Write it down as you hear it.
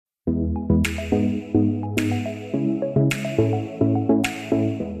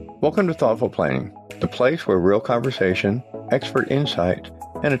Welcome to Thoughtful Planning, the place where real conversation, expert insight,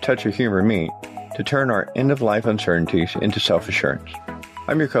 and a touch of humor meet to turn our end-of-life uncertainties into self-assurance.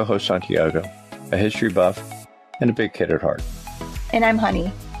 I'm your co-host, Santiago, a history buff and a big kid at heart. And I'm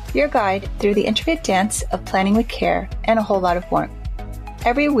Honey, your guide through the intricate dance of planning with care and a whole lot of warmth.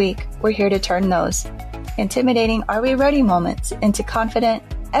 Every week, we're here to turn those intimidating "are we ready" moments into confident,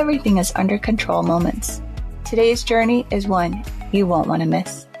 everything is under control moments. Today's journey is one you won't want to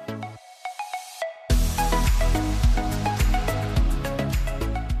miss.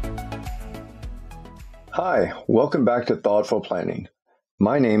 Hi, welcome back to Thoughtful Planning.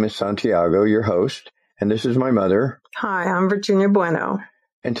 My name is Santiago, your host, and this is my mother. Hi, I'm Virginia Bueno.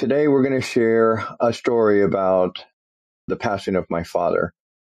 And today we're going to share a story about the passing of my father,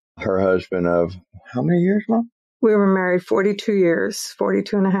 her husband of how many years, Mom? We were married 42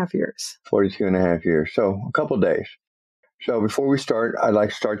 and a half years. 42 and a half years, so a couple days. So before we start, I'd like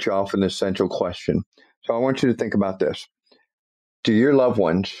to start you off with an essential question. So I want you to think about this. Do your loved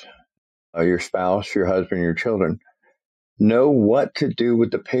ones, your spouse, your husband, your children, know what to do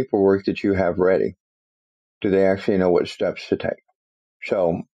with the paperwork that you have ready? Do they actually know what steps to take?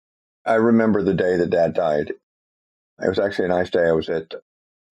 So I remember the day that Dad died. It was actually a nice day. I was at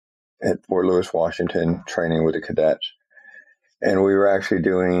Fort Lewis, Washington, training with the cadets. And we were actually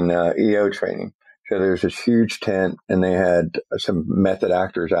doing EO training. So there's this huge tent, and they had some method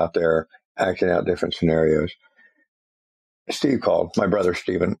actors out there acting out different scenarios. Steve called. My brother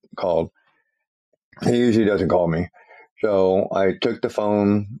Steven called. He usually doesn't call me. So I took the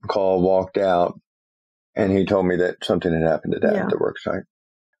phone call, walked out, and he told me that something had happened to Dad at the work site.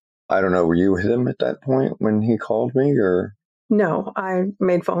 I don't know, were you with him at that point when he called me, or? No, I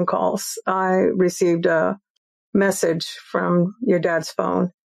made phone calls. I received a message from your dad's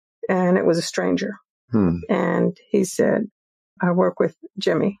phone, and it was a stranger. And he said, I work with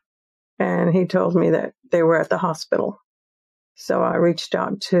Jimmy. And he told me that they were at the hospital. So I reached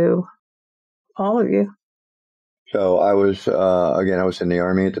out to all of you. So I was, I was in the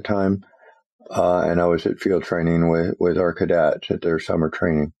Army at the time, and I was at field training with our cadets at their summer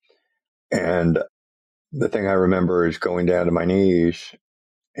training. And the thing I remember is going down to my knees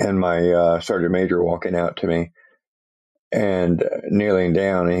and my sergeant major walking out to me and kneeling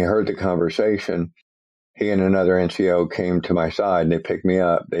down, and he heard the conversation. He and another NCO came to my side and they picked me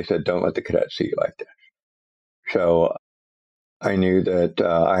up. They said, "Don't let the cadets see you like this." So I knew that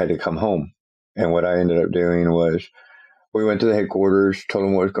I had to come home. And what I ended up doing was we went to the headquarters, told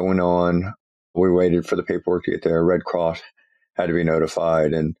them what was going on. We waited for the paperwork to get there. Red Cross had to be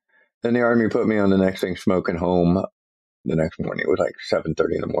notified. And then the Army put me on the next thing, smoking home. The next morning, it was like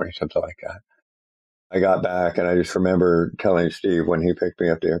 7:30 in the morning, something like that. I got back and I just remember telling Steve when he picked me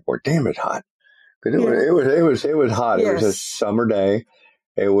up at the airport, "Damn, it's hot." Because it was hot. Yes. It was a summer day.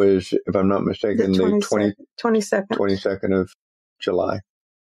 It was, if I'm not mistaken, the 22nd of July.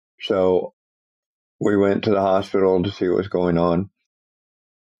 So we went to the hospital to see what was going on.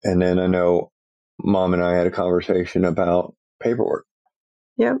 And then I know Mom and I had a conversation about paperwork.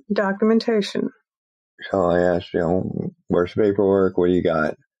 Yep, documentation. So I asked, where's the paperwork? What do you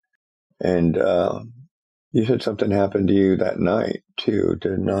got? And you said something happened to you that night, too,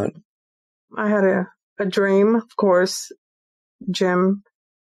 did not? I had a dream, of course. Jim,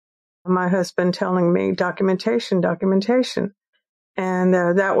 my husband, telling me documentation. And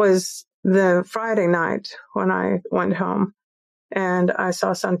that was the Friday night when I went home. And I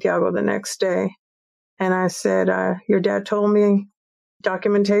saw Santiago the next day. And I said, your dad told me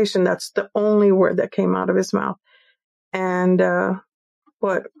documentation. That's the only word that came out of his mouth. And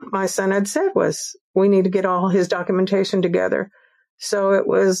what my son had said was, we need to get all his documentation together. So it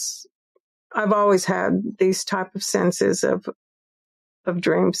was, I've always had these type of senses of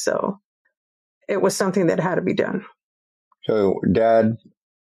dreams. So it was something that had to be done. So Dad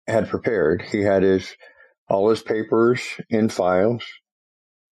had prepared. He had all his papers in files,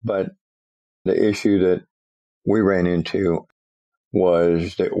 but the issue that we ran into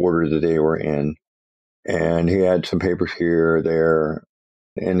was the order that they were in. And he had some papers here or there.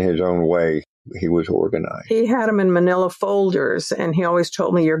 In his own way, he was organized. He had them in manila folders, and he always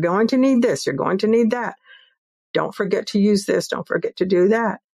told me, you're going to need this, you're going to need that. Don't forget to use this, don't forget to do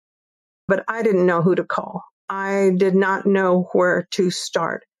that. But I didn't know who to call. I did not know where to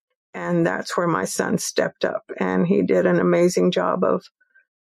start. And that's where my son stepped up, and he did an amazing job of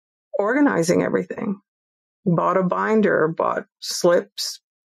organizing everything. Bought a binder, bought slips,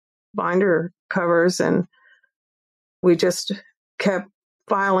 binder covers, and we just kept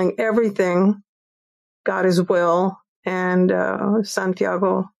filing everything, got his will, and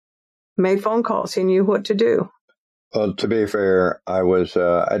Santiago made phone calls. He knew what to do. Well, to be fair,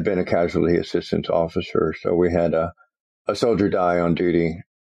 I'd been a casualty assistance officer. So we had a soldier die on duty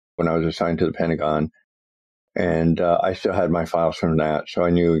when I was assigned to the Pentagon. And I still had my files from that. So I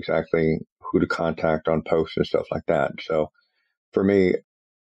knew exactly who to contact on posts and stuff like that. So for me,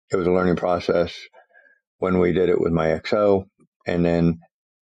 it was a learning process when we did it with my XO. And then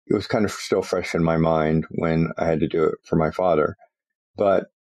it was kind of still fresh in my mind when I had to do it for my father. But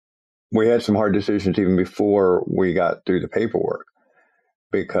we had some hard decisions even before we got through the paperwork,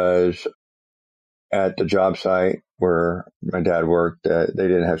 because at the job site where my dad worked, they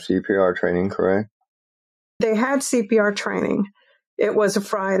didn't have CPR training, correct? They had CPR training. It was a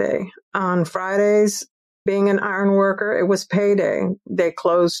Friday. On Fridays, being an iron worker, it was payday. They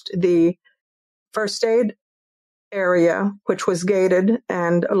closed the first aid area, which was gated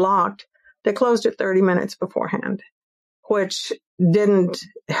and locked. They closed it 30 minutes beforehand, which didn't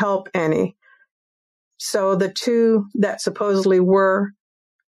help any. So the two that supposedly were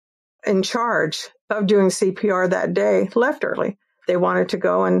in charge of doing CPR that day left early. They wanted to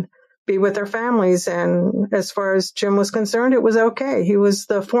go and be with their families. And as far as Jim was concerned, it was okay. He was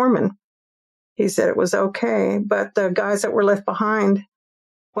the foreman. He said it was okay. But the guys that were left behind,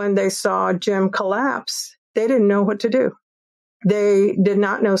 when they saw Jim collapse, they didn't know what to do. They did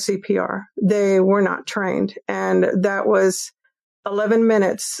not know CPR. They were not trained. And that was 11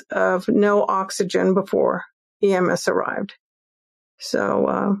 minutes of no oxygen before EMS arrived.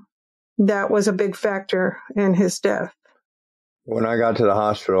 So that was a big factor in his death. When I got to the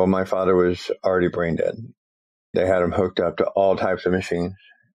hospital, my father was already brain dead. They had him hooked up to all types of machines.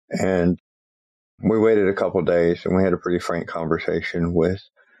 And we waited a couple of days, and we had a pretty frank conversation with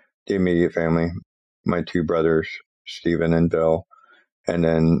the immediate family, my two brothers, Stephen and Bill, and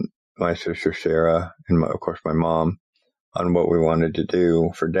then my sister Sarah, and of course my mom, on what we wanted to do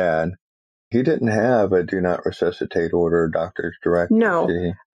for Dad. He didn't have a do not resuscitate order, doctor's directive. No,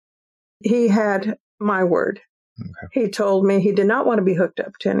 he had my word. Okay. He told me he did not want to be hooked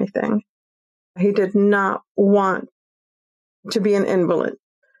up to anything. He did not want to be an invalid.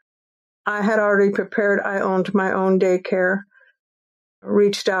 I had already prepared. I owned my own daycare,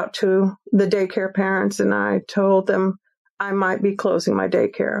 reached out to the daycare parents, and I told them I might be closing my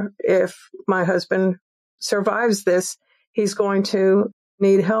daycare. If my husband survives this, he's going to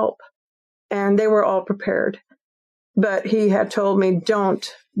need help. And they were all prepared. But he had told me, don't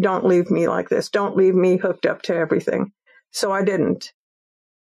leave me like this. Don't leave me hooked up to everything. So I didn't.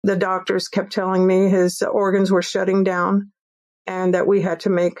 The doctors kept telling me his organs were shutting down and that we had to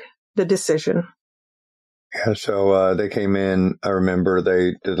make the decision. Yeah, so they came in. I remember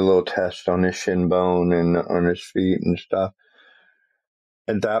they did a little test on his shin bone and on his feet and stuff.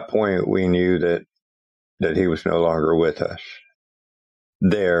 At that point, we knew that he was no longer with us.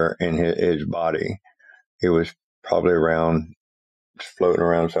 There in his body, he was probably around, floating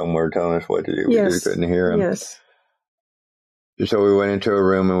around somewhere, telling us what to do. Yes. We just couldn't hear him. Yes. So we went into a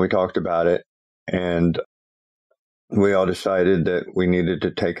room and we talked about it, and we all decided that we needed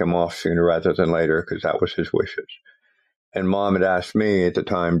to take him off sooner rather than later because that was his wishes. And Mom had asked me at the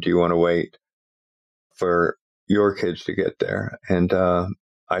time, do you want to wait for your kids to get there? And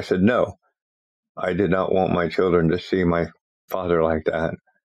I said no. I did not want my children to see my father like that.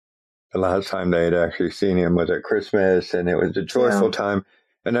 The last time they had actually seen him was at Christmas, and it was a joyful time.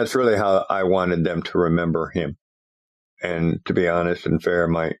 And that's really how I wanted them to remember him. And to be honest and fair,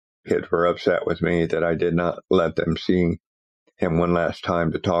 my kids were upset with me that I did not let them see him one last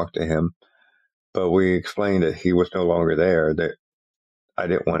time to talk to him. But we explained that he was no longer there, that I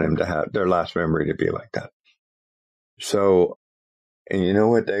didn't want him to have their last memory to be like that. So, and you know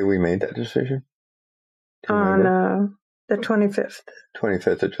what day we made that decision? On the 25th.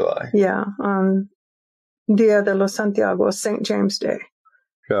 25th of July. Yeah, on Dia de los Santiago, St. James Day.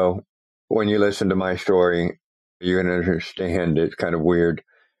 So when you listen to my story, you're going to understand it's kind of weird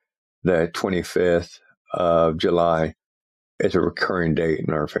that 25th of July is a recurring date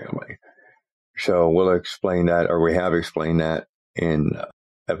in our family. So we'll explain that, or we have explained that in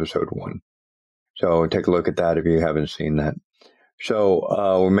episode 1. So take a look at that if you haven't seen that.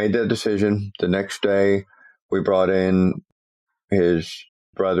 So we made that decision. The next day, we brought in his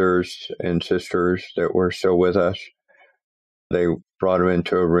brothers and sisters that were still with us. They brought him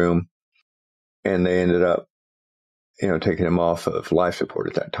into a room, and they ended up, taking him off of life support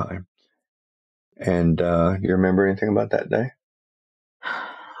at that time. And you remember anything about that day?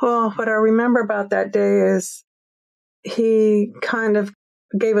 Well, what I remember about that day is he kind of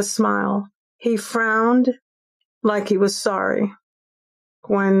gave a smile. He frowned like he was sorry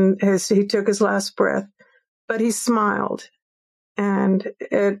when he took his last breath, but he smiled, and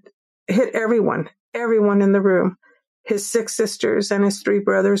it hit everyone in the room. his 6 sisters and his 3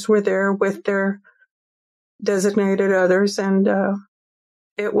 brothers were there with their designated others. And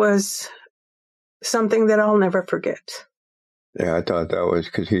it was something that I'll never forget. Yeah, I thought that was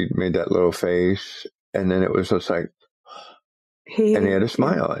because he made that little face, and then it was just like, and he had a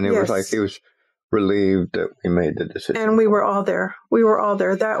smile, and it was like he was relieved that we made the decision. And we were all there. We were all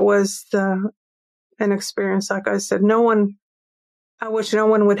there. That was an experience. Like I said, I wish no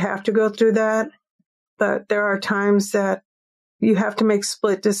one would have to go through that, but there are times that you have to make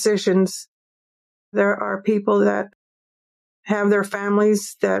split decisions. There are people that have their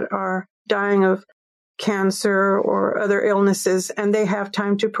families that are dying of cancer or other illnesses, and they have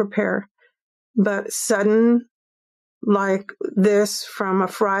time to prepare. But sudden, like this, from a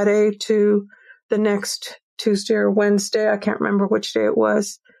Friday to the next Tuesday or Wednesday, I can't remember which day it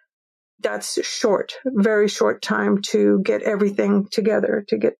was, that's short, very short time to get everything together,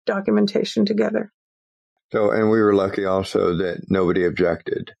 to get documentation together. So, and we were lucky also that nobody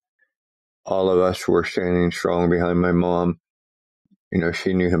objected. All of us were standing strong behind my mom.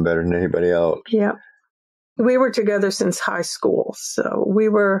 She knew him better than anybody else. Yeah. We were together since high school. So we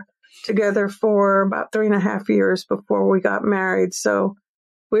were together for about 3.5 years before we got married. So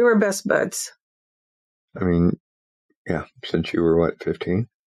we were best buds. I mean, yeah, since you were 15?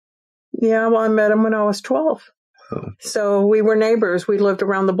 Yeah, well, I met him when I was 12. Oh. So we were neighbors. We lived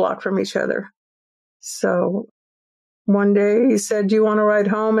around the block from each other. So one day he said, "Do you want to ride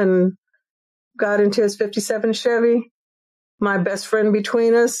home?" And got into his 57 Chevy. My best friend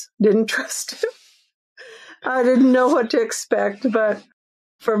between us didn't trust him. I didn't know what to expect, but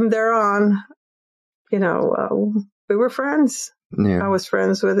from there on, we were friends. Yeah. I was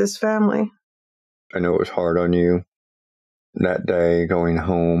friends with his family. I know it was hard on you that day going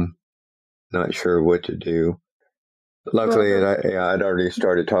home, not sure what to do. Luckily, I'd already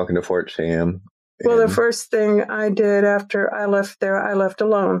started talking to Fort Sam. Well, the first thing I did after I left there, I left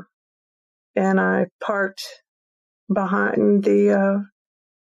alone. And I parked behind the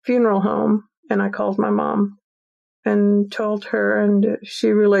funeral home, and I called my mom and told her, and she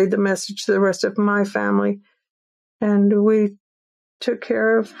relayed the message to the rest of my family. And we took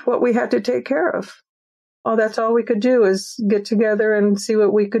care of what we had to take care of. Oh, that's all we could do is get together and see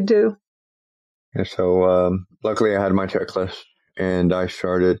what we could do. And so luckily I had my checklist, and I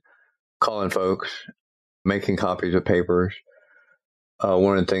started calling folks, making copies of papers.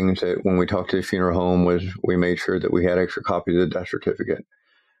 One of the things that when we talked to the funeral home was we made sure that we had extra copies of the death certificate.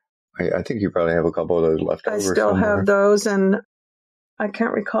 I think you probably have a couple of those left over. I still have those, and I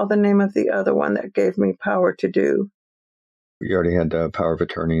can't recall the name of the other one that gave me power to do. You already had the power of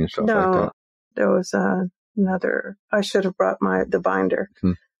attorney and stuff like that? No, there was another. I should have brought the binder.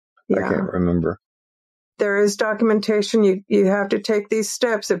 Yeah. I can't remember. There is documentation. You have to take these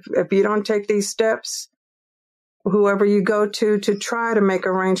steps. If you don't take these steps, whoever you go to try to make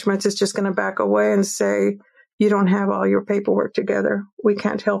arrangements is just going to back away and say, "You don't have all your paperwork together. We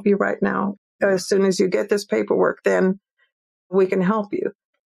can't help you right now. As soon as you get this paperwork, then we can help you."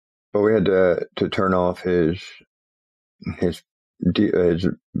 But we had to turn off his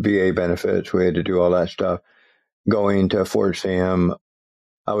VA benefits. We had to do all that stuff. Going to Fort Sam,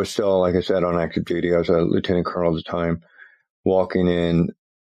 I was still, like I said, on active duty. I was a lieutenant colonel at the time, walking in,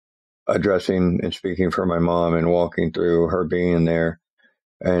 addressing and speaking for my mom, and walking through her being there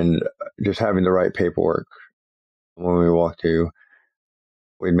and just having the right paperwork. When we walked through,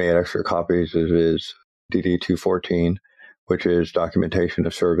 we made extra copies of his DD-214, which is documentation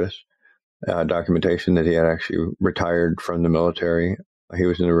of service, documentation that he had actually retired from the military. He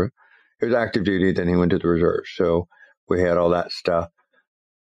was he was active duty, then he went to the reserves. So we had all that stuff.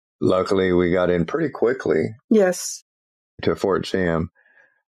 Luckily, we got in pretty quickly. Yes. To Fort Sam,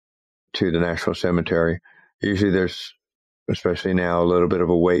 to the National Cemetery. Usually there's, especially now, a little bit of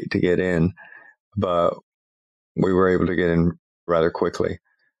a wait to get in, but we were able to get in rather quickly.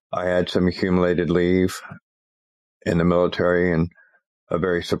 I had some accumulated leave in the military, and a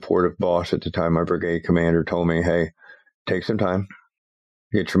very supportive boss at the time, my brigade commander, told me, "Hey, take some time,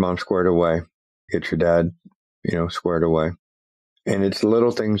 get your mom squared away, get your dad, squared away." And it's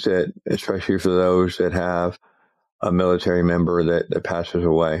little things that, especially for those that have a military member that passes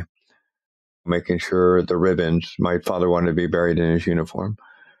away, making sure the ribbons, my father wanted to be buried in his uniform.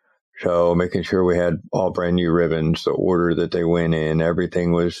 So making sure we had all brand new ribbons, the order that they went in,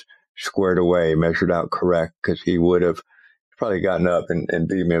 everything was squared away, measured out correct, because he would have probably gotten up and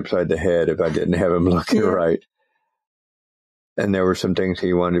beat me upside the head if I didn't have him looking right. And there were some things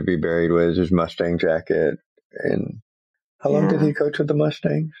he wanted to be buried with, his Mustang jacket. And how long did he coach with the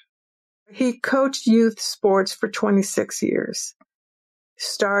Mustangs? He coached youth sports for 26 years.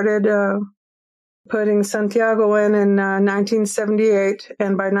 Started putting Santiago in 1978.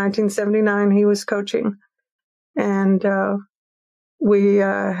 And by 1979, he was coaching. And we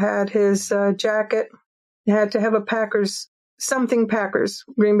had his jacket. He had to have a Packers,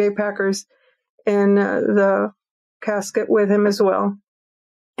 Green Bay Packers, in the casket with him as well.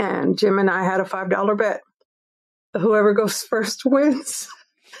 And Jim and I had a $5 bet. Whoever goes first wins.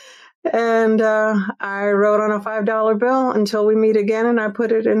 And I wrote on a $5 bill until we meet again, and I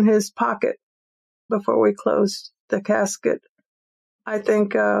put it in his pocket before we closed the casket. I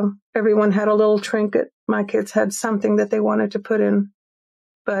think everyone had a little trinket. My kids had something that they wanted to put in,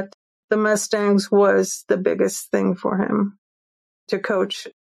 but the Mustangs was the biggest thing for him to coach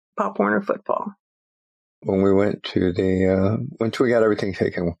Pop Warner football. When we went to once we got everything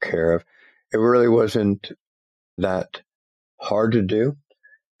taken care of, it really wasn't that hard to do.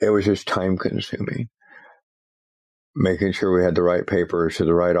 It was just time consuming, making sure we had the right papers to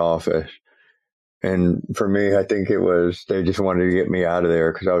the right office. And for me, I think it was, they just wanted to get me out of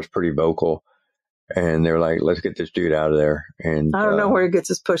there because I was pretty vocal. And they were like, let's get this dude out of there. And I don't know where he gets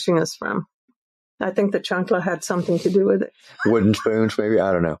his pushing us from. I think the chancla had something to do with it. Wooden spoons, maybe?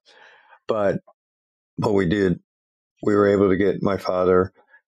 I don't know. But what we did, we were able to get my father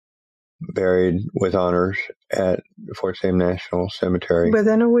buried with honors at Fort Sam National Cemetery.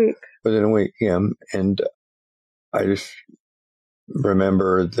 Within a week, yeah. And I just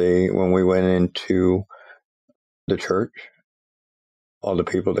remember when we went into the church, all the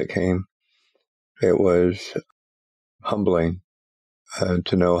people that came, it was humbling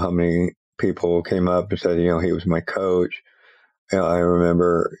to know how many people came up and said, he was my coach. I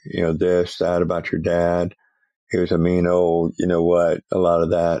remember, this, that about your dad. He was a mean old, a lot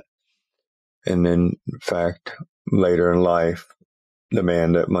of that. And then, in fact, later in life, the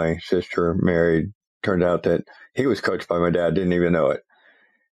man that my sister married, turned out that he was coached by my dad, didn't even know it.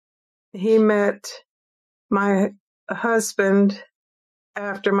 He met my husband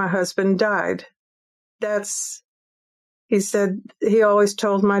after my husband died. He said, he always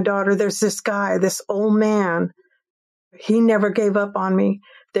told my daughter, there's this guy, this old man. He never gave up on me.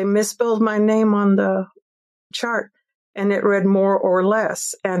 They misspelled my name on the chart, and it read more or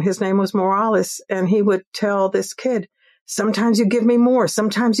less, and his name was Morales. And he would tell this kid, sometimes you give me more,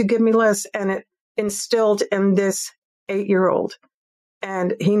 sometimes you give me less. And it instilled in this 8-year-old.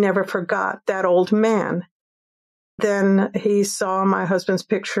 And he never forgot that old man. Then he saw my husband's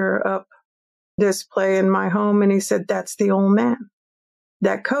picture up display in my home, and he said, that's the old man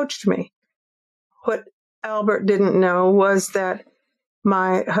that coached me. What Albert didn't know was that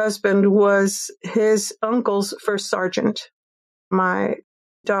my husband was his uncle's first sergeant. My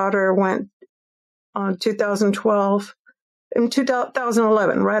daughter went on 2012. In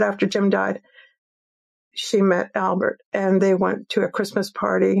 2011, right after Jim died, she met Albert, and they went to a Christmas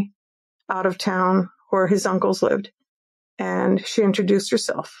party out of town where his uncles lived. And she introduced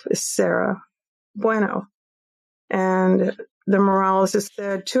herself as Sarah Bueno. And the Morales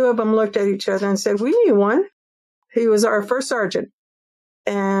said, two of them looked at each other and said, we knew one. He was our first sergeant.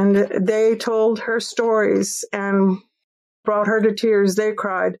 And they told her stories and brought her to tears. They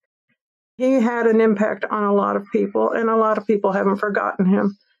cried. He had an impact on a lot of people, and a lot of people haven't forgotten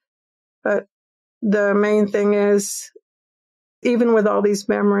him. But the main thing is, even with all these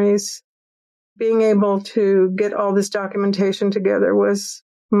memories, being able to get all this documentation together was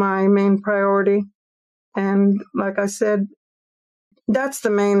my main priority. And like I said, that's the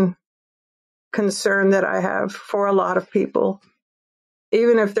main concern that I have for a lot of people.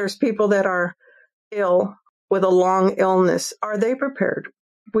 Even if there's people that are ill with a long illness, are they prepared?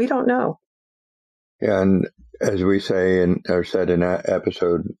 We don't know. Yeah, and as we say, or said in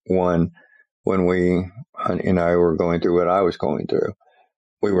episode 1, when Honey and I were going through what I was going through,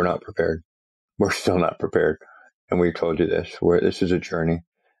 we were not prepared. We're still not prepared. And we told you this, this is a journey.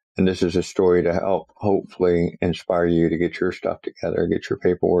 And this is a story to help hopefully inspire you to get your stuff together, get your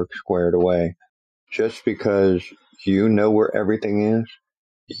paperwork squared away. Just because you know where everything is,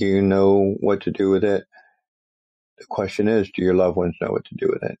 you know what to do with it. The question is, do your loved ones know what to do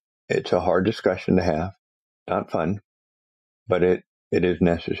with it? It's a hard discussion to have. Not fun, but it is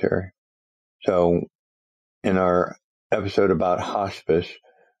necessary. So in our episode about hospice,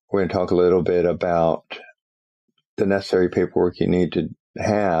 we're going to talk a little bit about the necessary paperwork you need to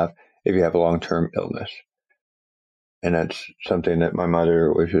have if you have a long-term illness. And that's something that my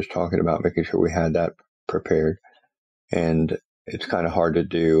mother was just talking about, making sure we had that prepared. And it's kind of hard to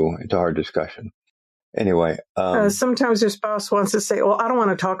do. It's a hard discussion. Anyway. Sometimes your spouse wants to say, well, I don't want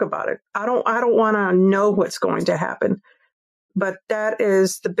to talk about it. I don't want to know what's going to happen. But that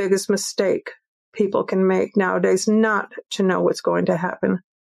is the biggest mistake people can make nowadays, not to know what's going to happen.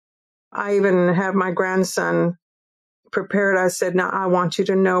 I even have my grandson prepared. I said, now I want you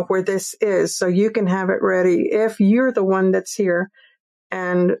to know where this is so you can have it ready if you're the one that's here.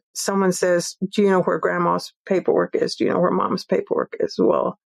 And someone says, do you know where grandma's paperwork is? Do you know where mom's paperwork is?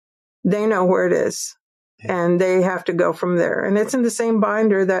 Well, they know where it is and they have to go from there. And it's in the same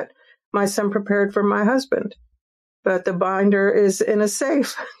binder that my son prepared for my husband, but the binder is in a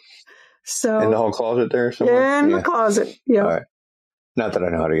safe. So in the whole closet there somewhere? In the closet. Yeah. All right. Not that I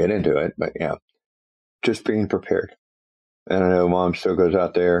know how to get into it, but yeah, just being prepared. And I know Mom still goes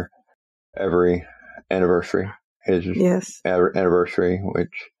out there every anniversary, his anniversary,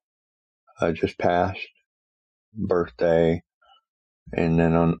 which just passed, birthday, and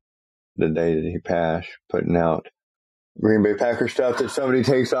then on the day that he passed, putting out Green Bay Packers stuff that somebody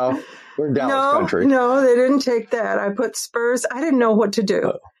takes off. We're in Dallas country. No, they didn't take that. I put Spurs. I didn't know what to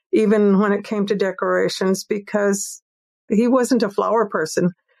do, even when it came to decorations, because he wasn't a flower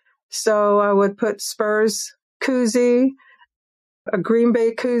person. So I would put Spurs koozie, a Green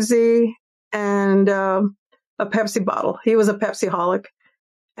Bay koozie, and a Pepsi bottle. He was a Pepsi-holic.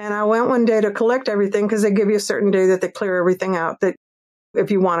 And I went one day to collect everything because they give you a certain day that they clear everything out that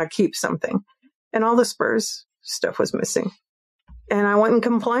if you want to keep something. And all the Spurs stuff was missing. And I went and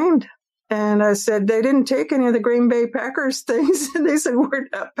complained. And I said, they didn't take any of the Green Bay Packers things. And they said, we're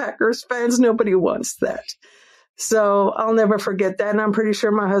not Packers fans. Nobody wants that. So I'll never forget that. And I'm pretty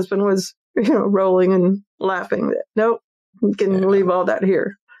sure my husband was, rolling and laughing that, nope, you can leave all that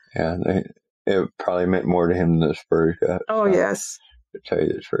here. Yeah, it probably meant more to him than the Spurs got. Oh, yes. To tell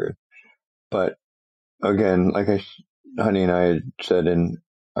you the truth. But again, like Honey and I had said in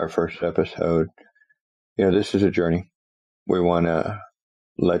our first episode, this is a journey. We want to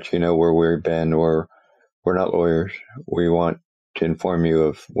let you know where we've been, or we're not lawyers. We want to inform you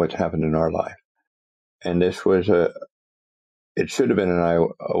of what's happened in our life. And this was it should have been an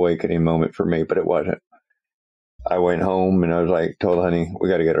eye-awakening moment for me, but it wasn't. I went home and I was told Honey, we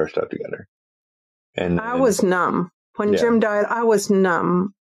got to get our stuff together. And I was numb. When Jim died, I was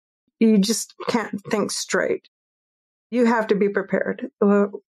numb. You just can't think straight. You have to be prepared.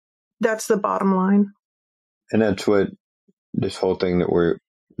 That's the bottom line. And that's what this whole thing the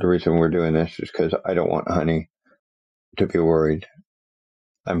reason we're doing this is because I don't want Honey to be worried.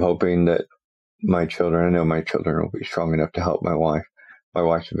 I'm hoping that my children, I know my children will be strong enough to help my wife. My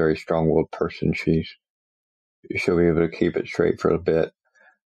wife's a very strong-willed person. She'll be able to keep it straight for a bit,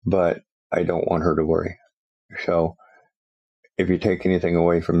 but I don't want her to worry. So if you take anything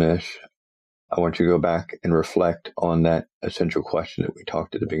away from this, I want you to go back and reflect on that essential question that we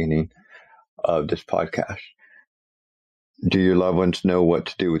talked at the beginning of this podcast. Do your loved ones know what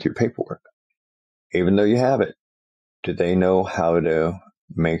to do with your paperwork? Even though you have it, do they know how to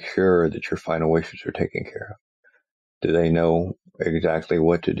make sure that your final wishes are taken care of? Do they know exactly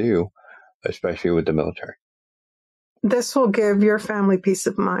what to do, especially with the military? This will give your family peace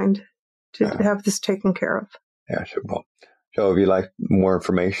of mind to have this taken care of. Yeah, sure. Well, so if you'd like more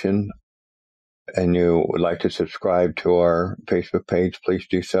information and you would like to subscribe to our Facebook page, please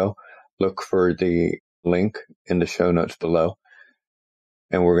do so. Look for the link in the show notes below.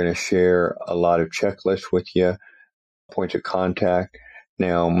 And we're going to share a lot of checklists with you, points of contact.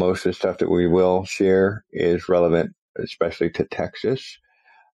 Now, most of the stuff that we will share is relevant, especially to Texas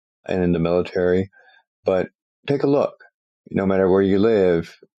and in the military. But take a look. No matter where you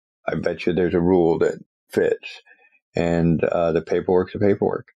live, I bet you there's a rule that fits. And the paperwork's the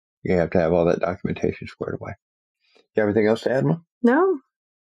paperwork. You have to have all that documentation squared away. You have anything else to add, Mom? No.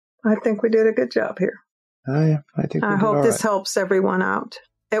 I think we did a good job here. Oh, yeah. I hope this helps everyone out.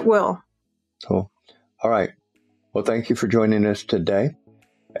 It will. Cool. All right. Well, thank you for joining us today.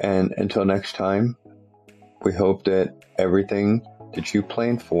 And until next time, we hope that everything that you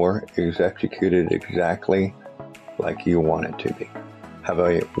planned for is executed exactly like you want it to be. Have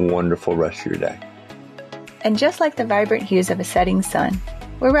a wonderful rest of your day. And just like the vibrant hues of a setting sun,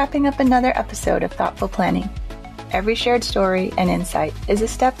 we're wrapping up another episode of Thoughtful Planning. Every shared story and insight is a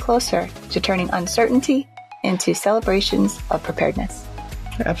step closer to turning uncertainty into celebrations of preparedness.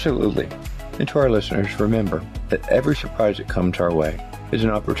 Absolutely. And to our listeners, remember that every surprise that comes our way is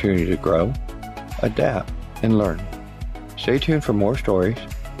an opportunity to grow, adapt, and learn. Stay tuned for more stories,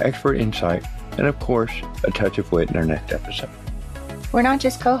 expert insight, and of course, a touch of wit in our next episode. We're not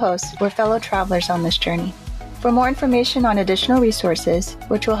just co-hosts, we're fellow travelers on this journey. For more information on additional resources,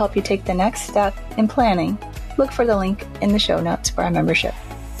 which will help you take the next step in planning, look for the link in the show notes for our membership.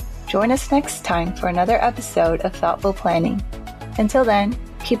 Join us next time for another episode of Thoughtful Planning. Until then,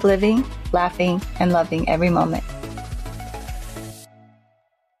 keep living, laughing, and loving every moment.